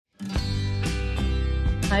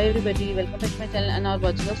Hi everybody, welcome back to my channel and are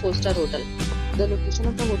watching a 4-star hotel. The location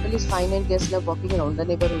of the hotel is fine and guests love walking around the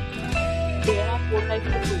neighborhood. There are 4 types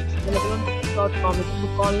of rooms available on booking.com. You can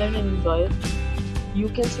book online and enjoy it. You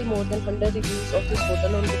can see more than 100 reviews of this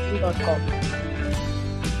hotel on booking.com.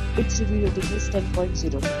 Its review rating is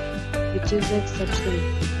 10.0, which is exceptional.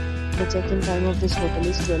 The check-in time of this hotel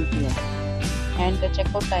is 12 p.m. And the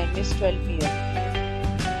checkout time is 12 p.m.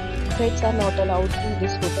 Pets are not allowed in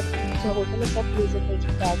this hotel. The hotel accepts major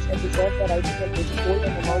credit cards and reserves the right to temporarily hold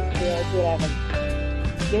an amount prior to arrival.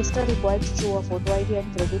 Guests are required to show a photo ID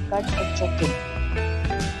and credit card at check-in.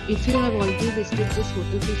 If you have already visited this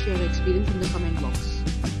hotel, please share your experience in the comment box.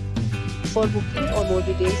 For booking or more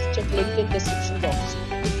details, check link in description box.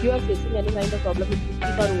 If you are facing any kind of problem with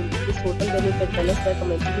booking a room in this hotel, then you can tell us by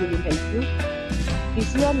commenting. We will help you.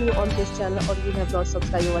 If you are new on this channel or you have not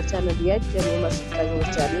subscribed our channel yet, then you must subscribe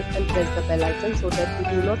our channel and press the bell icon so that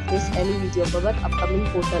you do not miss any video of our upcoming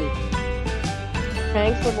hotel.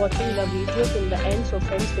 Thanks for watching the video till the end. So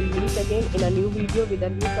friends, will meet again in a new video with a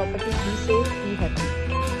new property. Be safe, be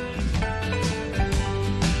happy.